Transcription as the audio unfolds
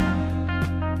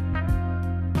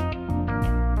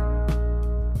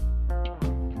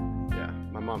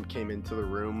came into the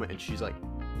room and she's like,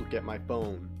 look at my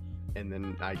phone. And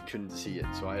then I couldn't see it,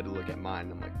 so I had to look at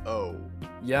mine. I'm like, oh.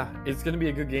 Yeah, it's going to be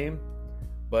a good game,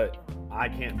 but I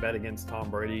can't bet against Tom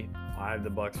Brady. I have the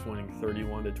Bucks winning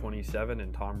 31-27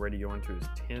 and Tom Brady going to his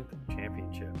 10th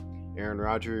championship. Aaron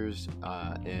Rodgers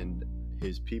and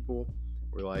his people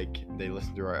were like, they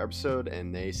listened to our episode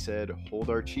and they said, hold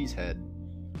our cheesehead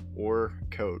or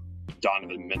coat.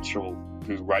 Donovan Mitchell,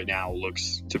 who right now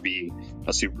looks to be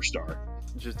a superstar.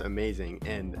 Just amazing.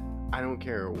 And I don't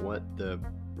care what the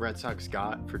Red Sox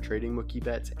got for trading Mookie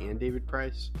Betts and David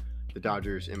Price. The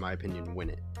Dodgers, in my opinion, win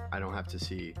it. I don't have to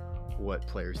see what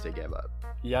players they gave up.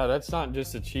 Yeah, that's not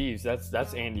just the Chiefs.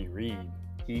 That's Andy Reid.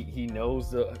 He knows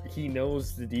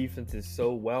the defenses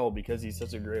so well because he's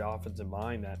such a great offensive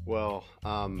mind. Well,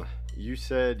 you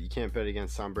said you can't bet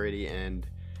against Tom Brady, and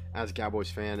as a Cowboys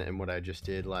fan and what I just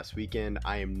did last weekend,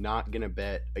 I am not going to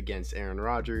bet against Aaron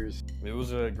Rodgers. It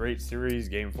was a great series.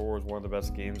 Game 4 was one of the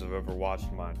best games I've ever watched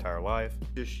in my entire life.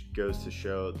 It just goes to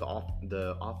show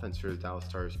the offense for the Dallas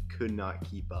Stars could not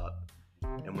keep up.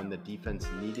 And when the defense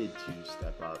needed to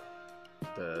step up,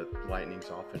 the Lightning's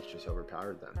offense just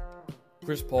overpowered them.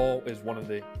 Chris Paul is one of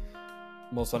the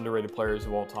most underrated players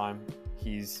of all time.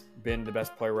 He's been the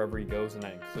best player wherever he goes, and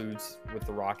that includes with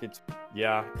the Rockets.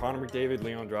 Yeah, Connor McDavid,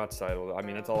 Leon Draisaitl. I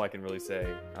mean, that's all I can really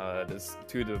say. There's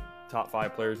 2 of the top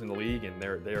 5 players in the league, and they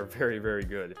are very, very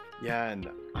good. Yeah, and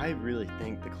I really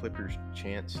think the Clippers'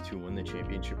 chance to win the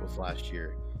championship was last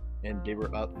year, and they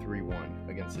were up 3-1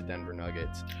 against the Denver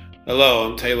Nuggets. Hello,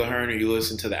 I'm Taylor Hearn, and you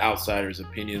listen to The Outsiders'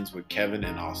 Opinions with Kevin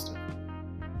and Austin.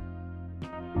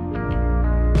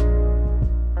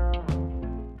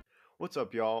 What's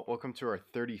up, y'all? Welcome to our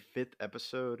 35th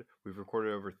episode. We've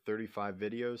recorded over 35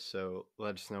 videos, so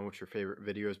let us know what your favorite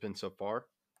video has been so far.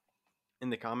 In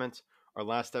the comments, our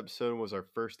last episode was our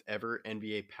first ever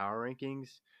NBA Power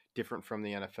Rankings, different from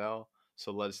the NFL,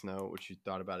 so let us know what you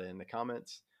thought about it in the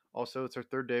comments. Also, it's our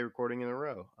 3rd day recording in a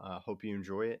row. Hope you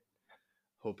enjoy it.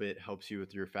 Hope it helps you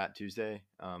with your Fat Tuesday.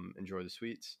 Enjoy the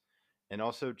sweets. And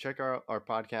also, check out our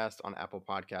podcast on Apple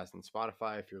Podcasts and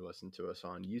Spotify if you're listening to us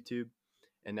on YouTube.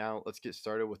 And now let's get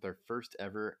started with our first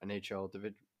ever NHL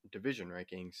division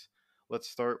rankings. Let's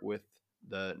start with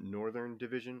the Northern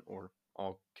Division, or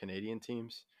all Canadian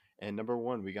teams. And number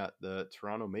 1, we got the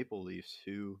Toronto Maple Leafs,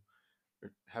 who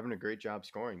are having a great job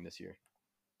scoring this year.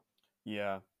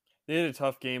 Yeah, they had a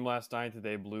tough game last night that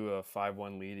they blew a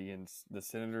 5-1 lead against the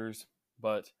Senators,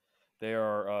 but they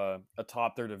are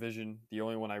atop their division. The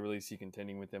only one I really see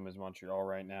contending with them is Montreal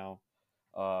right now.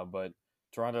 But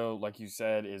Toronto, like you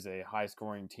said, is a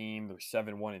high-scoring team. They're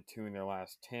 7-1-2 in their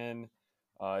last 10.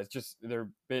 It's just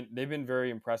they've been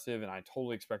very impressive, and I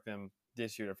totally expect them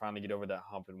this year to finally get over that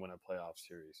hump and win a playoff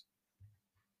series.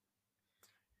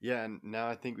 Yeah, and now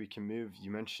I think we can move.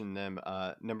 You mentioned them.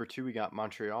 Number 2, we got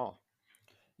Montreal.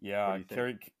 Yeah,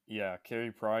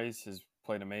 Carey Price has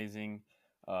played amazing.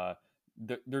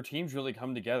 Their teams really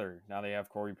come together. Now they have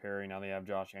Corey Perry. Now they have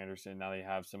Josh Anderson. Now they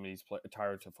have some of these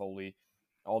Tyler Toffoli.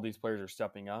 All these players are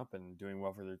stepping up and doing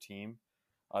well for their team.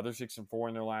 They're 6-4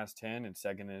 in their last 10 and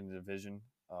second in the division.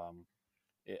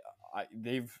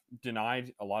 They've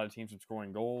denied a lot of teams from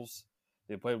scoring goals.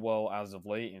 They played well as of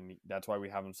late, and that's why we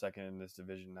have them second in this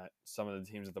division. That some of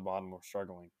the teams at the bottom are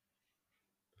struggling.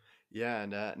 Yeah,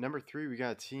 and number 3, we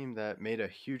got a team that made a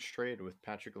huge trade with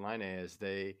Patrick Laine as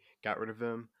they got rid of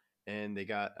him and they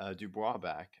got Dubois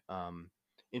back.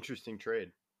 Interesting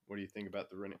trade. What do you think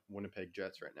about the Winnipeg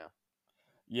Jets right now?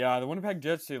 Yeah, the Winnipeg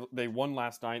Jets, they won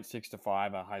last night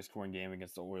 6-5, a high-scoring game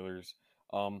against the Oilers.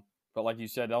 But like you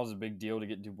said, that was a big deal to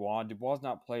get Dubois. Dubois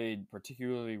not played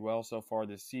particularly well so far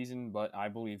this season, but I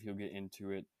believe he'll get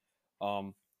into it.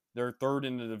 They're 3rd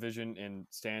in the division in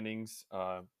standings.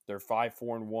 They're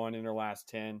 5-4-1 in their last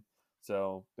 10.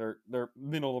 So they're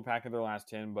middle of the pack in their last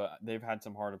 10, but they've had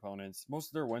some hard opponents. Most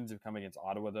of their wins have come against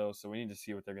Ottawa, though, so we need to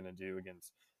see what they're going to do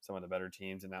against some of the better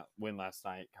teams. And that win last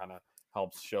night kind of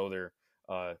helps show their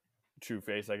true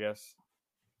face, I guess.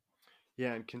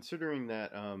 Yeah, and considering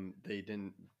that they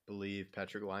didn't believe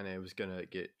Patrick Laine was going to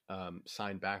get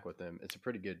signed back with them, it's a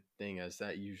pretty good thing, as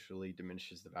that usually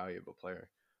diminishes the value of a player.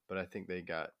 But I think they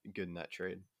got good in that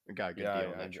trade. Or got a good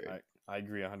deal in that trade. I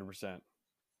agree 100%.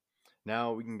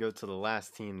 Now we can go to the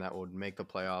last team that would make the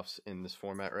playoffs in this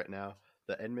format right now,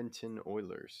 the Edmonton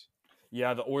Oilers.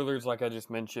 Yeah, the Oilers, like I just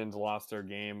mentioned, lost their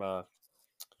game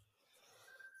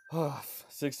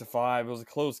 6-5. It was a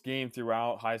close game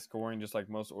throughout, high scoring, just like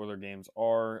most Oiler games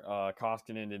are.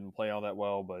 Koskinen didn't play all that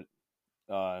well, but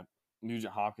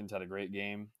Nugent Hopkins had a great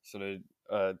game. So did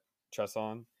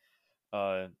Chesson.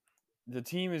 The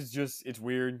team is just, it's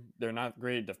weird. They're not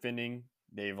great at defending.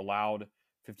 They've allowed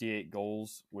 58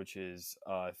 goals, which is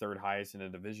third highest in the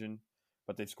division,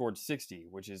 but they've scored 60,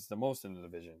 which is the most in the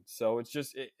division. So it's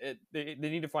just they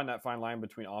need to find that fine line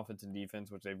between offense and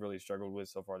defense, which they've really struggled with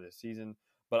so far this season.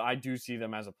 But I do see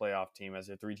them as a playoff team. As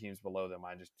they're 3 teams below them,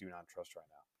 I just do not trust right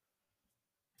now.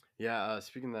 Yeah,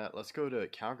 speaking of that, let's go to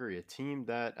Calgary, a team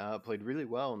that played really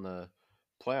well in the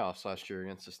playoffs last year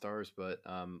against the Stars, but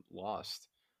lost.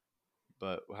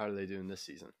 But how are they doing this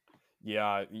season?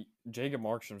 Yeah, Jacob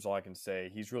Markstrom's all I can say.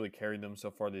 He's really carried them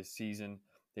so far this season.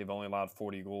 They've only allowed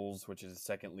 40 goals, which is the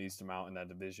second least amount in that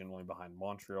division, only behind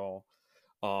Montreal.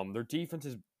 Their defense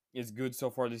is good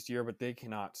so far this year, but they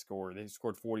cannot score. They've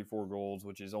scored 44 goals,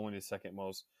 which is only the second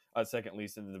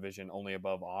least in the division, only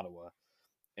above Ottawa.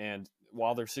 And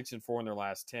while they're 6-4 in their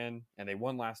last 10, and they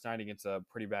won last night against a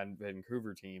pretty bad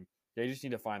Vancouver team, they just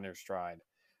need to find their stride.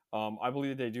 I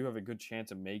believe they do have a good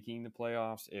chance of making the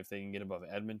playoffs if they can get above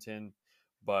Edmonton,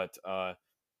 but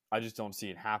I just don't see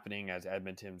it happening as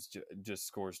Edmonton just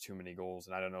scores too many goals,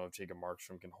 and I don't know if Jacob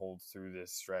Markstrom can hold through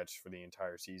this stretch for the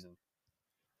entire season.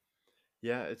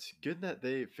 Yeah, it's good that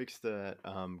they fixed the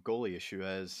goalie issue,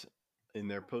 as in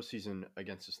their postseason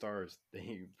against the Stars,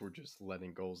 they were just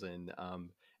letting goals in.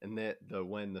 And that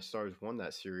when the Stars won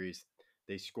that series,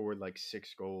 they scored like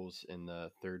 6 goals in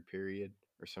the third period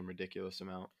or some ridiculous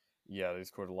amount. Yeah, they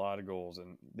scored a lot of goals,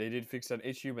 and they did fix that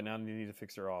issue, but now they need to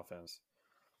fix their offense.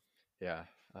 Yeah,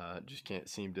 just can't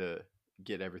seem to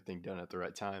get everything done at the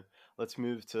right time. Let's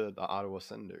move to the Ottawa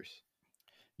Senators.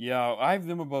 Yeah, I have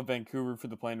them above Vancouver for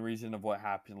the plain reason of what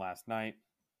happened last night.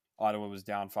 Ottawa was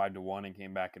down 5-1 and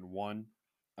came back and won.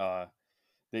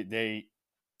 They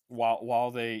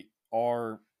while they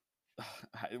are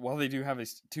while they do have a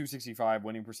 265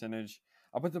 winning percentage,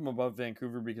 I'll put them above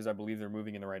Vancouver because I believe they're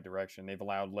moving in the right direction. They've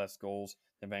allowed less goals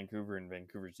than Vancouver, and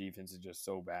Vancouver's defense is just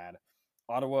so bad.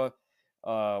 Ottawa,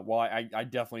 while I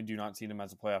definitely do not see them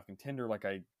as a playoff contender, like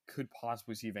I could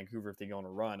possibly see Vancouver if they go on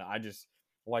a run. I just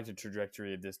like the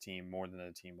trajectory of this team more than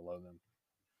the team below them.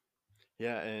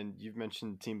 Yeah, and you've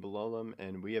mentioned the team below them,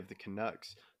 and we have the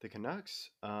Canucks. The Canucks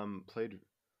played.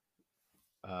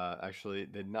 Actually,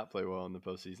 they did not play well in the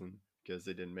postseason because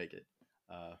they didn't make it.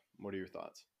 What are your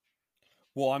thoughts?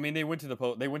 Well, I mean, they went to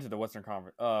the Western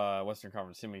Conference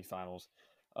semifinals,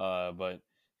 but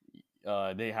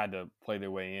they had to play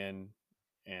their way in,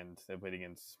 and they played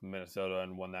against Minnesota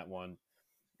and won that one.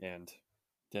 And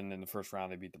then in the first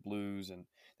round, they beat the Blues, and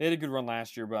they had a good run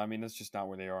last year. But I mean, that's just not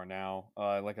where they are now.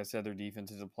 Like I said, their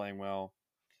defense isn't playing well,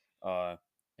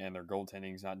 and their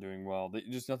goaltending is not doing well.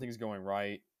 Just nothing's going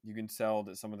right. You can tell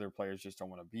that some of their players just don't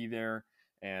want to be there,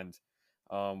 and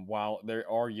while they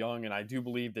are young, and I do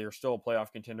believe they are still a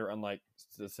playoff contender, unlike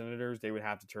the Senators, they would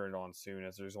have to turn it on soon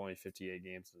as there's only 58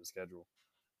 games in the schedule.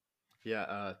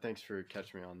 Yeah, thanks for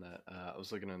catching me on that. I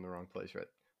was looking in the wrong place, right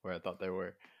where I thought they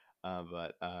were.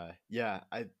 Yeah,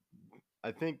 I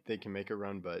think they can make a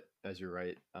run, but as you're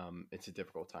right, it's a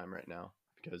difficult time right now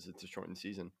because it's a shortened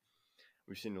season.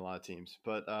 We've seen a lot of teams,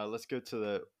 but let's go to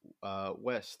the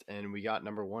West, and we got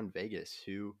number 1 Vegas,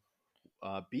 who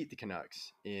beat the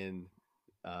Canucks in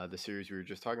the series we were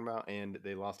just talking about, and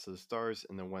they lost to the Stars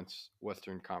in the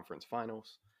Western Conference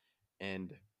Finals.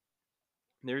 And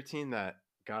they're a team that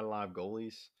got a lot of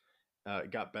goalies,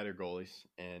 got better goalies.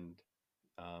 And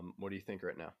what do you think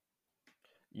right now?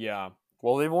 Yeah,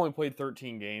 well, they've only played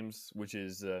 13 games, which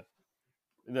is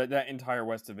that entire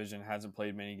West Division hasn't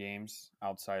played many games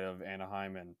outside of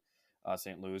Anaheim and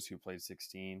St. Louis, who played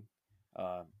 16.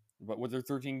 But with their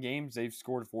 13 games, they've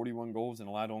scored 41 goals and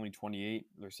allowed only 28.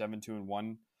 They're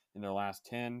 7-2-1 in their last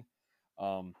 10.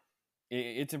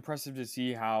 It's impressive to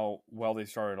see how well they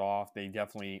started off. They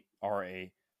definitely are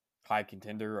a high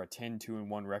contender. A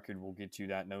 10-2-1 record will get you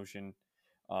that notion.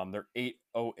 Their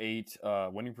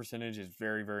 .808 winning percentage is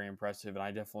very, very impressive, and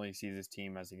I definitely see this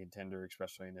team as a contender,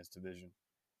 especially in this division.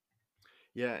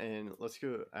 Yeah, and let's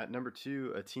go at number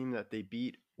 2, a team that they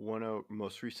beat 1-0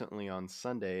 most recently on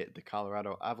Sunday, the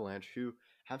Colorado Avalanche, who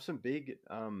have some big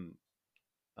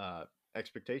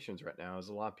expectations right now, as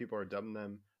a lot of people are dubbing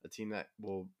them a team that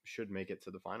should make it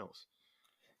to the finals.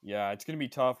 Yeah, it's going to be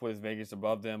tough with Vegas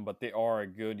above them, but they are a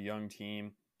good young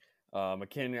team.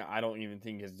 McKinnon, I don't even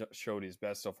think has showed his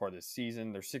best so far this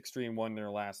season. They're 6-3-1 in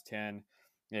their last 10.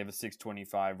 They have a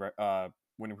 .625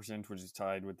 winning percentage, which is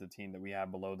tied with the team that we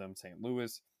have below them, St.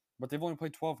 Louis. But they've only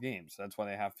played 12 games. That's why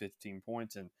they have 15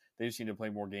 points, and they just need to play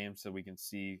more games so we can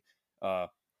see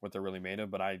what they're really made of.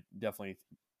 But I definitely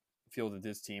feel that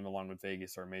this team, along with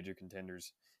Vegas, are major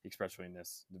contenders, especially in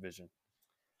this division.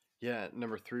 Yeah,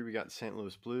 number 3, we got the St.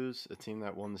 Louis Blues, a team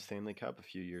that won the Stanley Cup a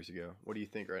few years ago. What do you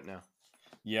think right now?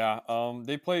 Yeah,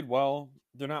 they played well.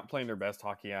 They're not playing their best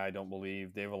hockey, I don't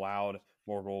believe. They've allowed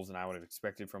more goals than I would have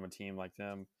expected from a team like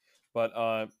them. But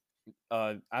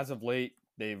as of late,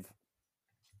 they've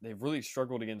really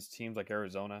struggled against teams like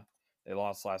Arizona. They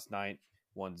lost last night,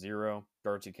 1-0.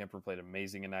 Darcy Kemper played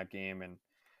amazing in that game, and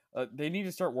they need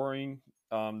to start worrying.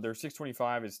 Their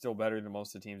 625 is still better than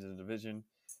most of the teams in the division.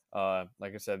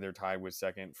 Like I said, they're tied with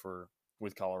second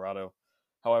with Colorado.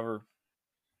 However,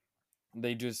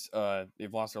 they've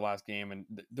lost their last game, and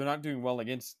they're not doing well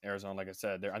against Arizona. Like I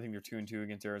said, I think they're 2-2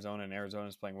 against Arizona, and Arizona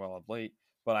is playing well of late.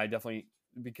 But I definitely,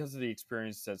 because of the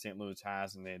experience that St. Louis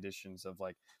has and the additions of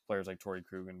like players like Torrey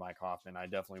Krug and Mike Hoffman, I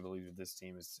definitely believe that this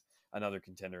team is another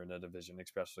contender in the division,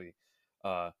 especially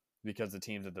because the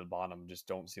teams at the bottom just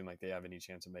don't seem like they have any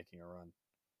chance of making a run.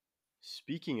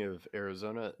 Speaking of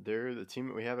Arizona, they're the team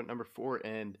that we have at number 4,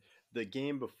 and the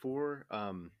game before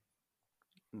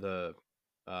the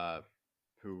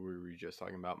who were we just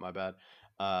talking about? My bad.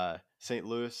 St.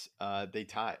 Louis,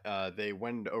 they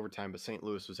went into overtime, but St.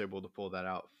 Louis was able to pull that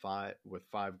out with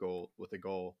a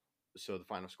goal. So the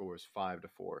final score was 5-4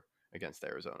 against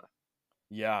Arizona.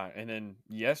 Yeah, and then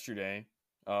yesterday,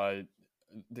 the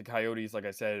Coyotes, like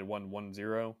I said, won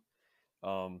 1-0.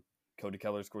 Cody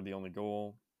Keller scored the only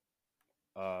goal.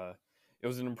 It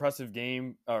was an impressive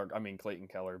game, Clayton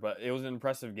Keller, but it was an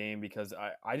impressive game because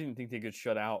I didn't think they could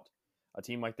shut out a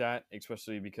team like that,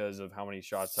 especially because of how many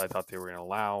shots I thought they were going to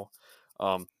allow.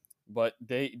 But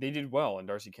they did well, and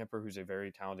Darcy Kemper, who's a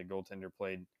very talented goaltender,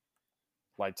 played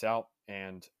lights out.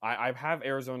 And I have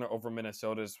Arizona over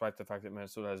Minnesota, despite the fact that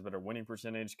Minnesota has better winning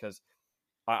percentage, because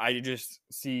I just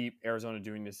see Arizona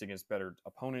doing this against better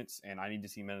opponents, and I need to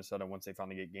see Minnesota, once they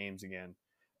finally get games again,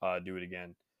 do it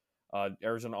again.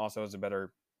 Arizona also has a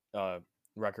better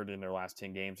record in their last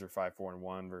 10 games. They're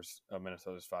 5-4-1 versus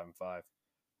Minnesota's 5-5.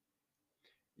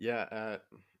 Yeah.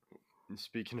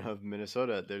 Speaking of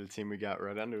Minnesota, they're the team we got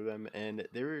right under them, and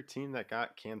they were a team that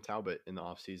got Cam Talbot in the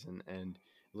offseason, and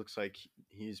it looks like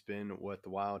he's been what the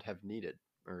Wild have needed,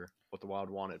 or what the Wild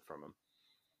wanted from him.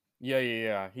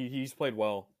 Yeah. He's played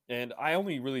well, and I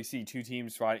only really see two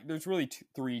teams fighting. There's really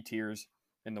three tiers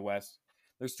in the West.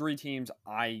 There's three teams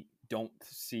I don't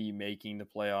see making the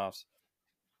playoffs.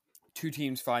 Two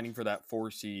teams fighting for that 4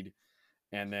 seed,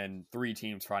 and then 3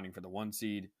 teams fighting for the 1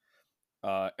 seed.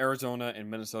 Arizona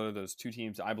and Minnesota, those 2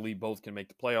 teams, I believe both can make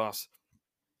the playoffs.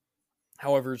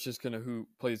 However, it's just going to who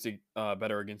plays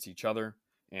better against each other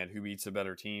and who beats the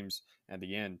better teams at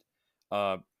the end.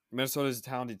 Minnesota is a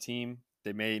talented team.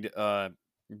 They made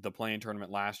the play-in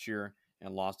tournament last year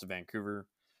and lost to Vancouver.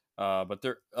 But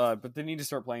they need to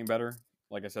start playing better.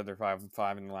 Like I said, they're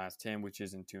 5-5 in the last 10, which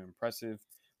isn't too impressive.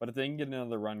 But if they can get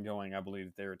another run going, I believe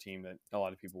that they're a team that a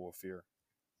lot of people will fear.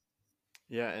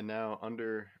 Yeah, and now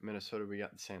under Minnesota, we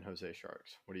got the San Jose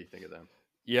Sharks. What do you think of them?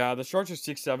 Yeah, the Sharks are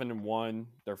 6-7-1.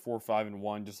 They're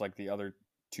 4-5-1, just like the other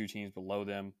 2 teams below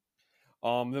them.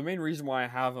 The main reason why I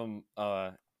have them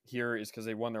here is because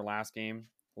they won their last game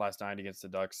last night against the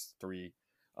Ducks 3-2.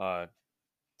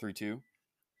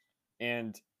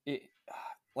 And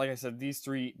like I said, these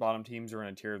 3 bottom teams are in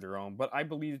a tier of their own, but I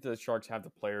believe that the Sharks have the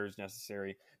players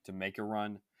necessary to make a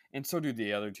run, and so do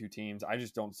the other 2 teams. I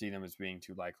just don't see them as being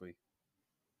too likely.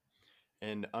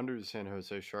 And under the San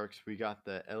Jose Sharks, we got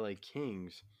the LA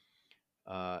Kings,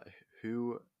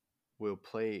 who will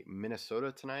play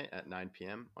Minnesota tonight at 9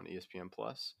 p.m. on ESPN+.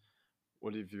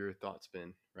 What have your thoughts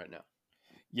been right now?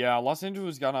 Yeah, Los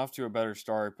Angeles got off to a better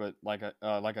start, but like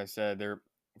I said, they're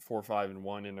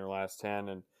 4-5-1 in their last 10,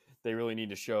 and they really need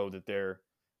to show that they're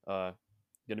going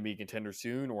to be a contender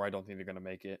soon, or I don't think they're going to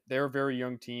make it. They're a very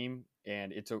young team,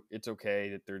 and it's okay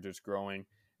that they're just growing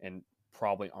and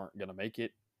probably aren't going to make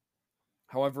it.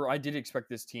 However, I did expect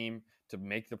this team to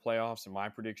make the playoffs in my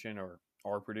prediction, or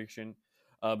our prediction,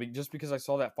 just because I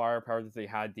saw that firepower that they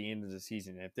had at the end of the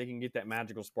season. And if they can get that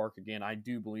magical spark again, I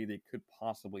do believe they could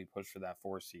possibly push for that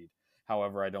 4 seed.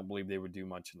 However, I don't believe they would do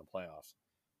much in the playoffs.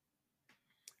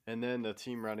 And then the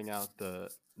team rounding out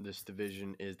this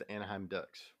division is the Anaheim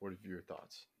Ducks. What are your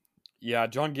thoughts? Yeah,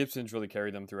 John Gibson's really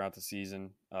carried them throughout the season.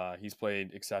 He's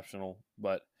played exceptional,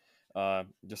 but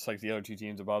just like the other 2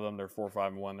 teams above them, they're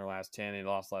 4-5-1 their last 10. They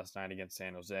lost last night against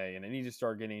San Jose, and they need to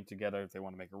start getting it together if they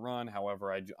want to make a run.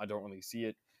 However, I don't really see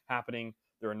it happening.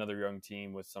 They're another young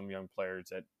team with some young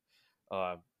players that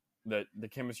the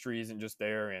chemistry isn't just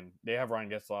there, and they have Ryan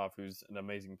Getzlaf, who's an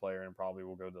amazing player and probably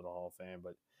will go to the Hall of Fame.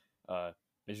 But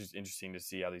it's just interesting to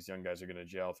see how these young guys are going to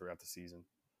gel throughout the season.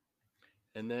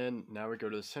 And then now we go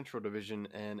to the Central Division,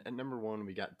 and at number 1,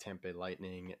 we got Tampa Bay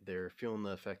Lightning. They're feeling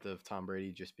the effect of Tom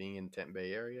Brady just being in the Tampa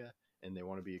Bay area, and they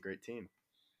want to be a great team.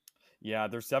 Yeah,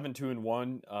 they're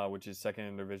 7-2-1, which is second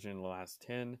in their division in the last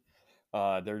 10.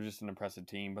 They're just an impressive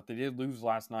team, but they did lose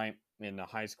last night in a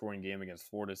high-scoring game against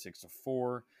Florida,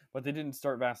 6-4. But they didn't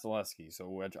start Vasilevsky,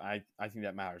 so I think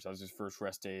that matters. That was his first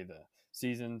rest day of the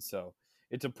season, so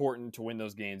it's important to win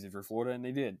those games if you're Florida, and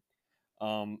they did.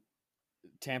 Um,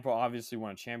 Tampa obviously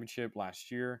won a championship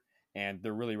last year, and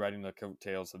they're really riding the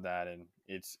coattails of that, and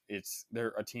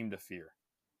they're a team to fear.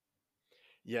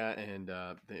 Yeah, and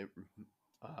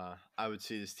I would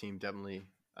see this team definitely,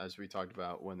 as we talked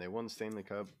about when they won the Stanley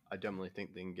Cup. I definitely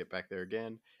think they can get back there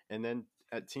again. And then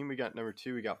at team, we got number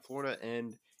 2, we got Florida,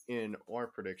 and in our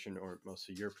prediction, or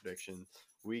mostly your prediction,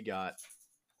 we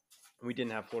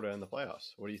didn't have Florida in the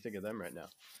playoffs. What do you think of them right now?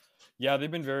 Yeah,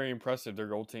 they've been very impressive. Their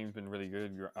goal team's been really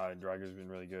good. Drager's been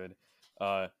really good.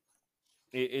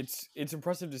 It's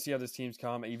impressive to see how this team's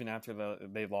come even after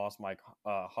they lost Mike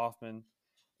Hoffman,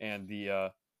 and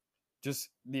just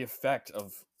the effect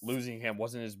of losing him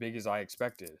wasn't as big as I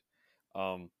expected.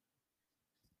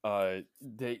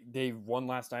 They won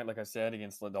last night, like I said,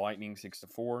 against the Lightning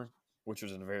 6-4, which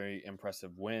was a very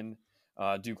impressive win.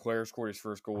 Duclair scored his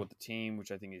first goal with the team,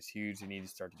 which I think is huge. They need to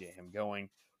start to get him going.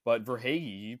 But Verhaeghe,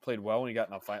 he played well when he got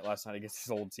in a fight last night against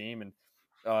his old team, and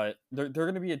they're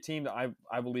going to be a team that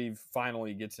I believe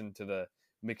finally gets into the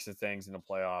mix of things in the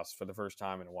playoffs for the first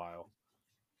time in a while.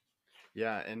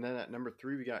 Yeah, and then at number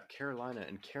 3 we got Carolina,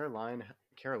 and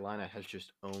Carolina has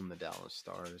just owned the Dallas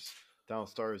Stars. Dallas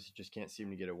Stars just can't seem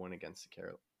to get a win against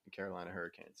the Carolina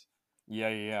Hurricanes.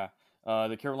 Yeah.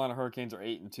 The Carolina Hurricanes are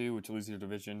 8-2, which leads their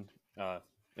division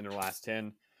in their last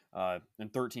 10. In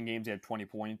 13 games, they had 20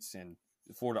 points, and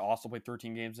Florida also played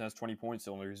 13 games and has 20 points.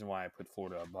 The only reason why I put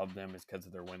Florida above them is because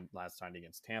of their win last night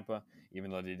against Tampa,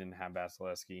 even though they didn't have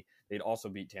Vasilevsky. They'd also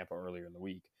beat Tampa earlier in the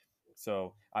week.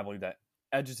 So I believe that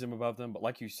edges them above them. But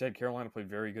like you said, Carolina played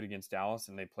very good against Dallas,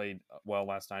 and they played well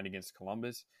last night against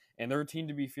Columbus. And they're a team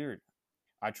to be feared.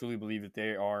 I truly believe that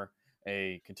they are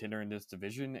a contender in this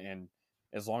division, and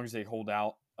as long as they hold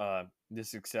out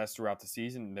this success throughout the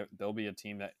season, they'll be a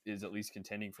team that is at least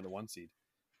contending for the 1 seed.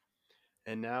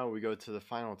 And now we go to the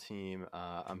final team.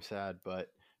 I'm sad, but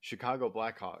Chicago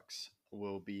Blackhawks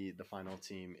will be the final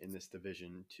team in this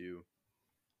division to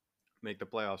make the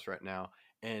playoffs right now.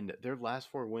 And their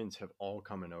last 4 wins have all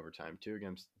come in overtime. Two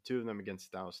of them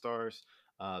against Dallas Stars.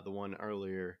 The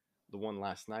one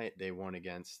last night, they won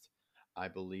against, I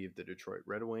believe, the Detroit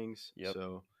Red Wings. Yep.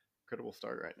 So incredible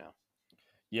start right now.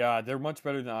 Yeah, they're much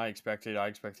better than I expected. I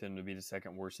expected them to be the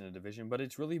second worst in the division, but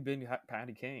it's really been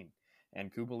Patty Kane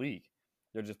and Kubalik.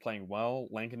 They're just playing well.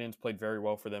 Lankinen's played very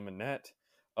well for them in net.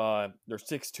 They're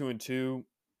 6-2-2,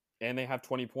 and they have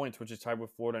 20 points, which is tied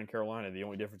with Florida and Carolina. The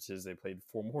only difference is they played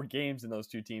 4 more games than those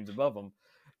 2 teams above them,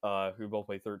 who both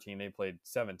played 13. They played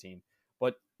 17.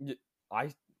 But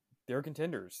they're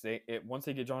contenders. Once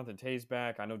they get Jonathan Toews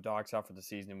back, I know Doc's out for the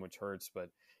season, which hurts, but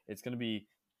it's going to be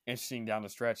interesting down the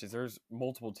stretch as there's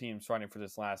multiple teams fighting for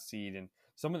this last seed, and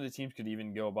some of the teams could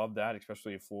even go above that,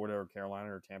 especially if Florida or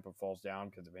Carolina or Tampa falls down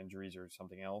because of injuries or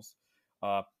something else.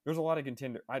 There's a lot of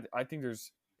contenders. I think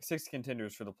there's 6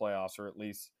 contenders for the playoffs, or at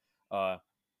least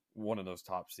one of those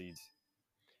top seeds.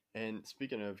 And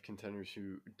speaking of contenders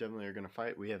who definitely are going to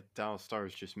fight, we have Dallas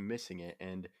Stars just missing it.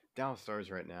 And Dallas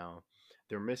Stars right now,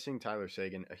 they're missing Tyler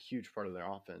Seguin, a huge part of their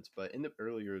offense. But in the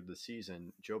earlier of the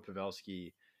season, Joe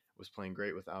Pavelski was playing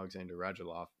great with Alexander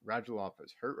Radulov. Radulov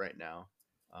is hurt right now,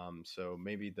 so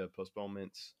maybe the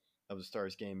postponements of the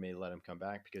Stars game may let him come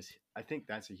back, because I think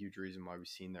that's a huge reason why we've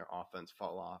seen their offense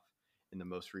fall off in the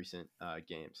most recent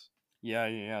games.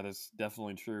 Yeah, that's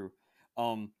definitely true.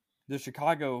 The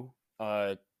Chicago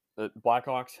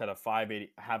Blackhawks had a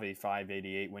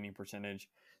 588 winning percentage.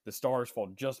 The Stars fall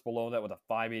just below that with a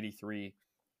 583,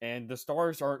 and the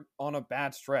Stars are on a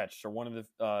bad stretch. They're one of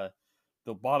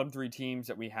the bottom 3 teams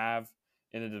that we have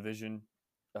in the division,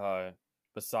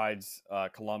 besides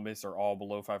Columbus, are all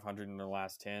below 500 in their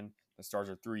last 10. The Stars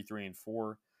are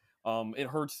 3-4. It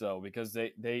hurts though, because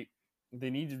they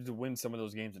needed to win some of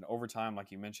those games in overtime.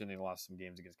 Like you mentioned, they lost some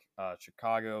games against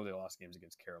Chicago. They lost games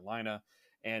against Carolina.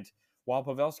 And while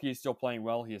Pavelski is still playing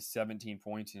well, he has 17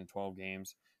 points in 12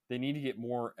 games. They need to get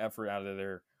more effort out of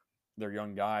their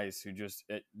young guys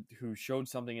who showed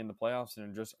something in the playoffs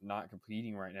and are just not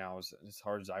competing right now as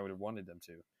hard as I would have wanted them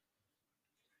to.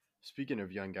 Speaking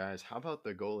of young guys, how about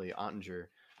the goalie, Ottinger?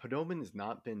 Khudobin has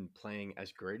not been playing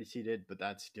as great as he did, but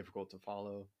that's difficult to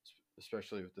follow,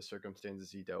 especially with the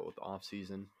circumstances he dealt with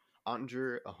offseason.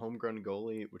 Ottinger, a homegrown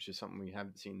goalie, which is something we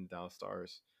haven't seen in the Dallas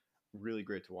Stars. Really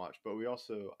great to watch. But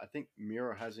I think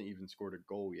Miro hasn't even scored a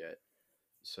goal yet.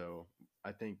 So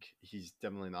I think he's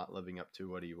definitely not living up to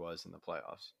what he was in the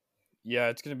playoffs. Yeah,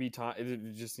 it's going to be time.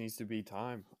 It just needs to be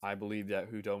time. I believe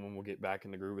that Hudoma will get back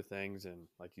in the groove of things, and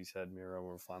like you said, Miro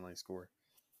will finally score.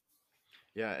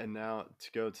 Yeah, and now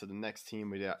to go to the next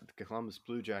team, we got the Columbus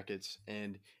Blue Jackets,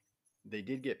 and they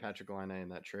did get Patrick Laine in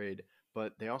that trade,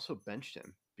 but they also benched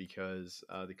him because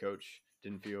the coach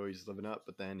didn't feel he's living up.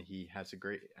 But then he has a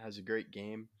great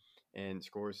game and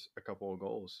scores a couple of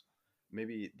goals.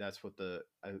 Maybe that's what the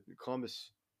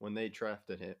Columbus when they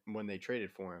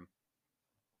traded for him,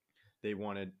 they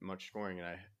wanted much scoring, and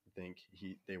I think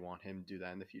they want him to do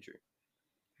that in the future.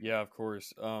 Yeah, of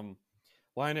course.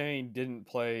 Laine didn't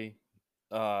play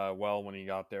well when he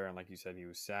got there, and like you said, he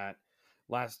was sat.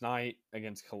 Last night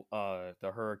against the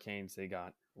Hurricanes, they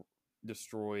got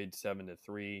destroyed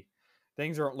 7-3.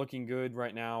 Things aren't looking good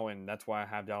right now, and that's why I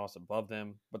have Dallas above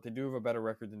them. But they do have a better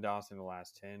record than Dallas in the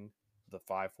last 10, the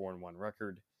 5-4-1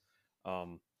 record.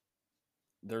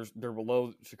 They're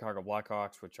below Chicago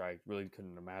Blackhawks, which I really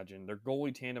couldn't imagine. Their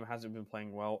goalie tandem hasn't been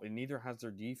playing well, and neither has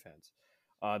their defense.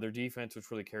 Their defense,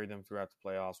 which really carried them throughout the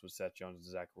playoffs, with Seth Jones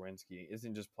and Zach Werenski,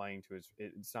 isn't just playing to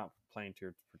it's not playing to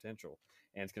its potential,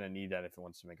 and it's going to need that if it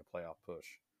wants to make a playoff push.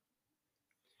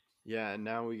 Yeah, and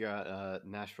now we got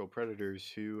Nashville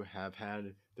Predators, who have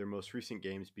had their most recent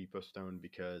games be postponed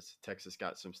because Texas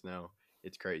got some snow.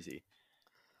 It's crazy.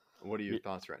 What are your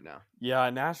thoughts right now? Yeah,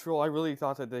 Nashville, I really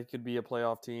thought that they could be a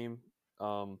playoff team.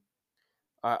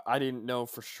 I didn't know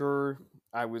for sure.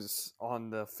 I was on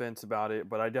the fence about it,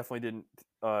 but I definitely didn't.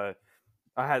 I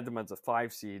had them as a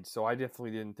 5 seed, so I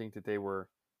definitely didn't think that they were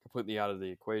completely out of the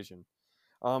equation.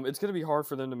 It's going to be hard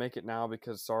for them to make it now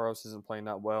because Saros isn't playing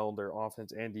that well. Their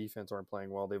offense and defense aren't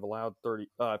playing well. They've allowed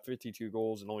 52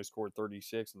 goals and only scored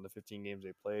 36 in the 15 games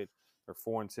they played. They're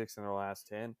 4-6 in their last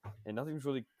 10, and nothing's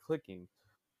really clicking.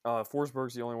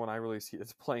 Forsberg's the only one I really see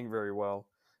that's playing very well.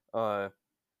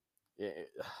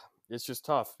 It's just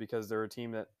tough because they're a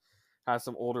team that has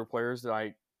some older players that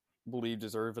I believe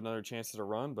deserve another chance at a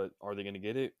run, but are they going to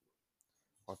get it?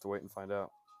 We'll have to wait and find out.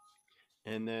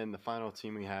 And then the final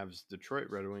team we have is Detroit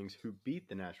Red Wings, who beat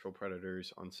the Nashville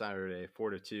Predators on Saturday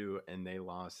 4-2, and they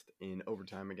lost in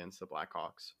overtime against the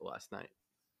Blackhawks last night.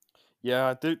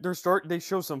 Yeah, they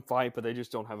show some fight, but they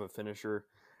just don't have a finisher.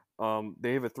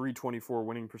 They have a .324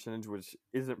 winning percentage, which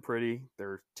isn't pretty.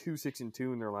 They're 2-6-2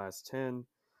 in their last 10,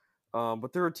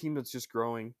 but they're a team that's just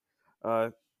growing.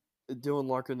 Dylan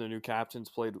Larkin, the new captain's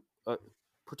played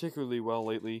particularly well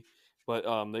lately, but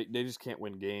they just can't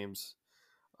win games.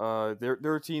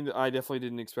 They're a team that I definitely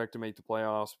didn't expect to make the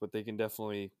playoffs, but they can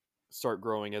definitely start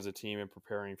growing as a team and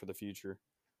preparing for the future.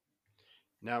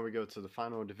 Now we go to the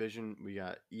final division. We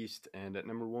got East, and at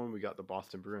number 1, we got the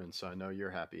Boston Bruins, so I know you're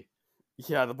happy.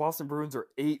 Yeah, the Boston Bruins are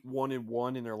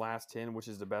 8-1-1 in their last 10, which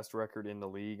is the best record in the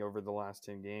league over the last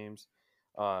 10 games.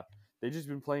 They've just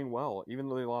been playing well, even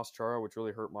though they lost Chara, which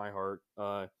really hurt my heart.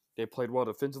 They played well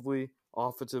defensively,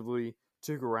 offensively.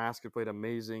 Tuukka Rask played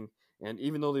amazing, and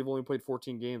even though they've only played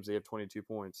 14 games, they have 22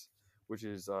 points, which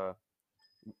is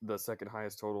the second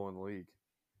highest total in the league.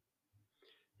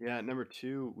 Yeah, at number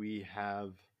 2, we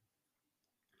have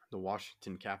the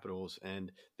Washington Capitals,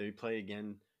 and they play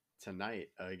again tonight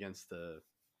against the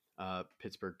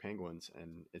Pittsburgh Penguins,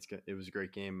 and it was a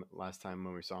great game last time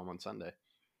when we saw them on Sunday.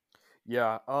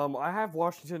 Yeah, I have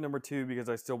Washington number 2 because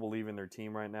I still believe in their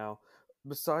team right now.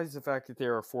 Besides the fact that they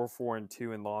are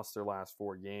 4-4-2 and lost their last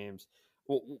 4 games,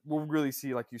 we'll really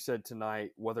see, like you said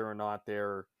tonight, whether or not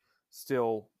they're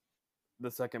still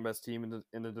the second best team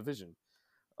in the division.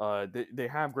 They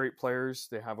have great players.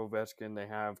 They have Ovechkin. They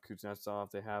have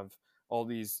Kuznetsov. They have all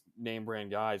these name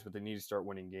brand guys, but they need to start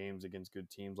winning games against good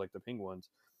teams like the Penguins.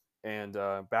 And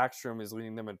Backstrom is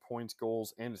leading them in points,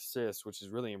 goals, and assists, which is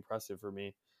really impressive for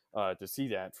me to see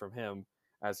that from him,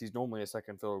 as he's normally a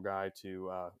second fiddle guy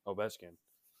to Ovechkin.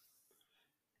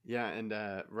 Yeah, and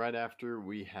right after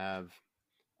we have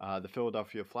the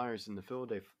Philadelphia Flyers, and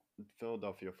the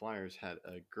Philadelphia Flyers had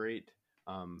a great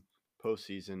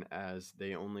postseason as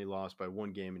they only lost by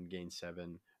 1 game in Game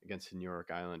 7 against the New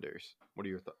York Islanders. What are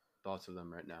your thoughts of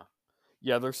them right now?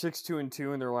 Yeah, they're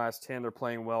 6-2-2 in their last 10. They're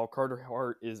playing well. Carter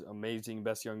Hart is amazing,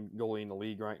 best young goalie in the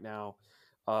league right now.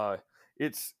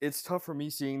 It's tough for me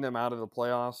seeing them out of the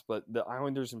playoffs, but the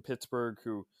Islanders in Pittsburgh,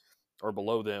 who are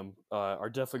below them, are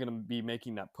definitely going to be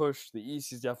making that push. The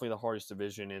East is definitely the hardest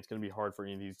division, and it's going to be hard for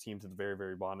any of these teams at the very,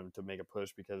 very bottom to make a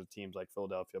push because of teams like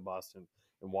Philadelphia, Boston,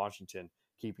 and Washington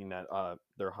keeping that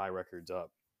their high records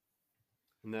up.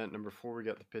 And then at number 4, we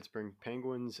got the Pittsburgh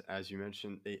Penguins. As you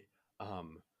mentioned,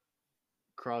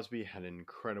 Crosby had an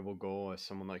incredible goal as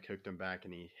someone hooked him back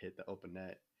and he hit the open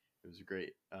net. It was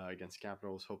great against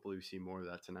Capitals. Hopefully we see more of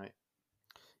that tonight.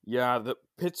 Yeah, the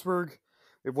Pittsburgh,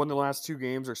 They've won the last 2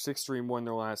 games. They're 6-3-1 in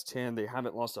their last 10. They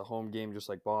haven't lost a home game just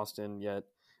like Boston yet,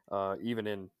 even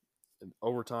in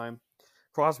overtime.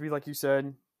 Crosby, like you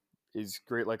said, is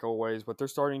great like always, but they're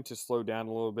starting to slow down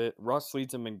a little bit. Russ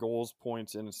leads them in goals,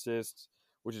 points, and assists,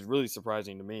 which is really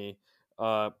surprising to me.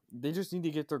 They just need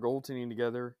to get their goaltending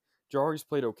together. Jari's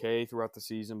played okay throughout the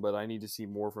season, but I need to see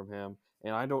more from him.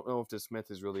 And I don't know if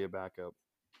DeSmith is really a backup.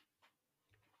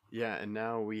 Yeah, and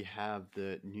now we have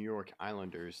the New York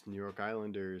Islanders. New York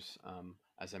Islanders,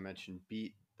 as I mentioned,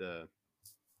 beat the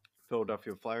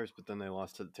Philadelphia Flyers, but then they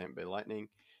lost to the Tampa Bay Lightning,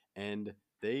 and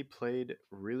they played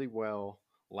really well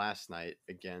last night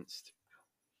against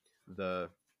the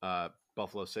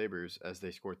Buffalo Sabres as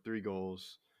they scored 3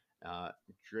 goals.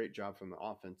 Great job from the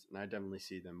offense, and I definitely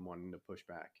see them wanting to push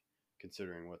back,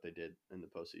 considering what they did in the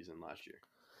postseason last year.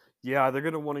 Yeah, they're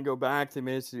going to want to go back. They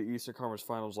made it to the Eastern Conference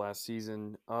Finals last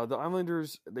season. The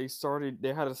Islanders, they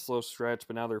had a slow stretch,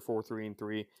 but now they're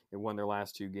 4-3-3 and won their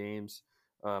last 2 games.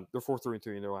 They're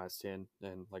 4-3-3 in their last 10,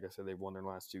 and like I said, they've won their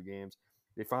last 2 games.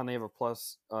 They finally have a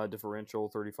plus differential,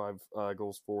 35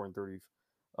 goals for and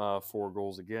 34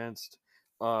 goals against.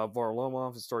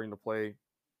 Varlamov is starting to play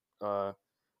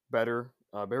better.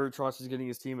 Barry Trotz is getting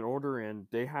his team in order, and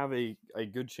they have a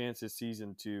good chance this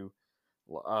season to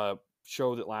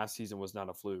show that last season was not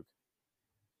a fluke.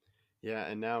 Yeah,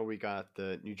 and now we got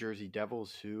the New Jersey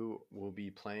Devils who will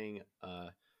be playing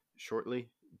shortly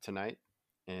tonight.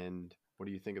 And what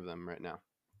do you think of them right now?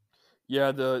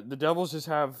 Yeah, the Devils just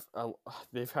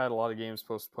they've had a lot of games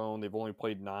postponed. They've only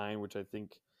played 9, which I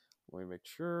think, let me make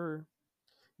sure.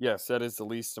 Yes, that is the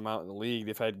least amount in the league.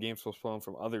 They've had games postponed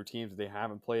from other teams that they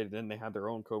haven't played, and then they had their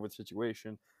own COVID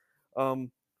situation.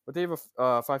 But they have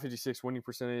a 556 winning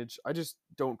percentage. I just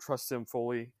don't trust them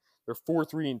fully. They're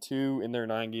 4-3-2 in their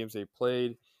 9 games they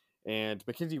played. And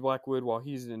Mackenzie Blackwood, while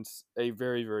he's a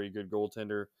very, very good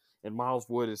goaltender, and Miles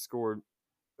Wood has scored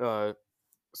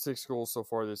 6 goals so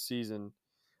far this season.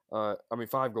 5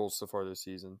 goals so far this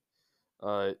season.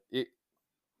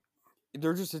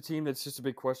 They're just a team that's just a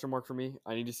big question mark for me.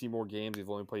 I need to see more games. They've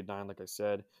only played 9, like I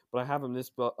said. But I have them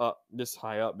this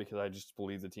high up because I just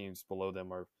believe the teams below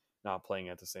them are not playing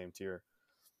at the same tier.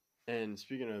 And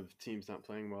speaking of teams not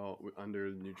playing well, under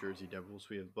the New Jersey Devils,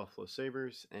 we have Buffalo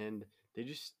Sabres, and they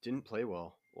just didn't play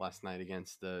well last night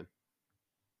against the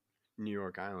New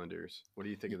York Islanders. What do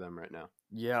you think of them right now?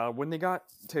 Yeah, when they got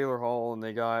Taylor Hall and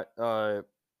they got Eric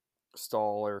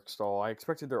Stahl, I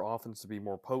expected their offense to be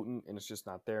more potent, and it's just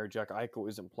not there. Jack Eichel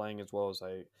isn't playing as well as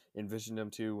I envisioned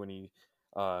him to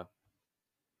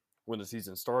when the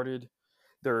season started.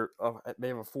 They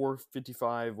have a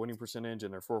 455 winning percentage,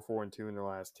 and they're 4-4-2 in their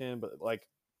last 10. But like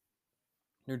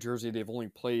New Jersey, they've only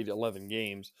played 11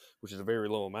 games, which is a very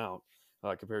low amount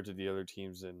compared to the other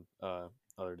teams in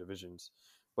other divisions.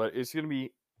 But it's gonna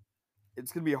be hard.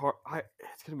 It's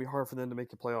gonna be hard for them to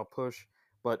make a playoff push.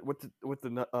 But with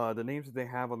the names that they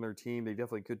have on their team, they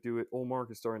definitely could do it.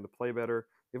 Ullmark is starting to play better.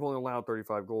 They've only allowed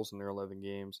 35 goals in their 11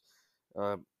 games.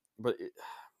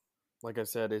 Like I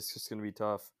said, it's just going to be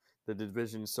tough. The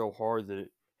division is so hard that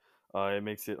it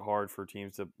makes it hard for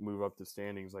teams to move up the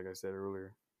standings, like I said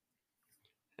earlier.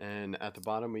 And at the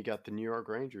bottom, we got the New York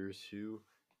Rangers, who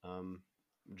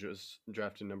just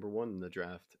drafted number 1 in the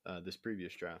draft, this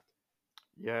previous draft.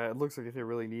 Yeah, it looks like they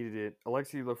really needed it.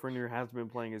 Alexi Lafreniere hasn't been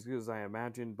playing as good as I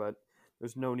imagined, but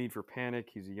there's no need for panic.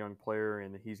 He's a young player,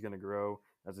 and he's going to grow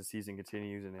as the season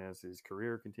continues and as his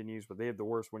career continues. But they have the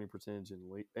worst winning percentage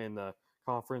in the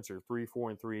conference. They're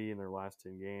 3-4-3 in their last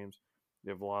 10 games.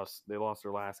 They lost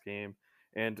their last game,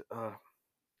 and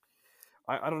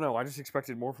I don't know. I just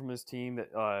expected more from this team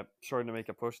that started to make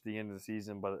a push at the end of the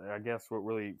season. But I guess what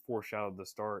really foreshadowed the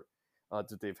start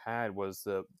that they've had was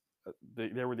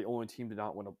they were the only team to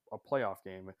not win a playoff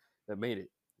game that made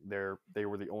it. They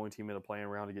were the only team in the playing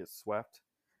round to get swept,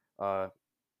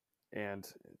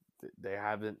 and they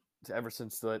haven't ever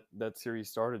since that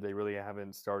series started. They really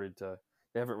haven't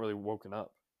They haven't really woken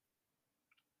up.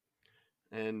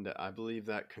 And I believe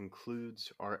that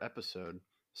concludes our episode.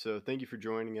 So thank you for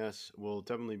joining us. We'll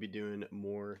definitely be doing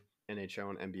more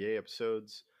NHL and NBA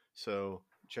episodes. So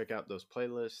check out those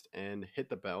playlists and hit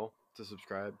the bell to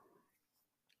subscribe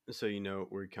so you know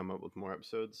we come up with more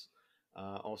episodes.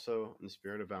 Also, in the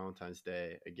spirit of Valentine's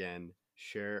Day, again,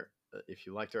 share if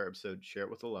you liked our episode, share it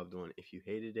with a loved one. If you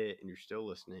hated it and you're still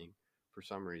listening for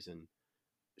some reason,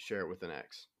 share it with an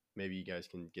ex. Maybe you guys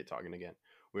can get talking again.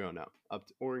 We don't know.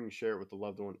 Or you can share it with a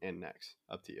loved one and an ex.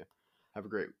 Up to you. Have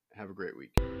a great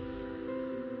week.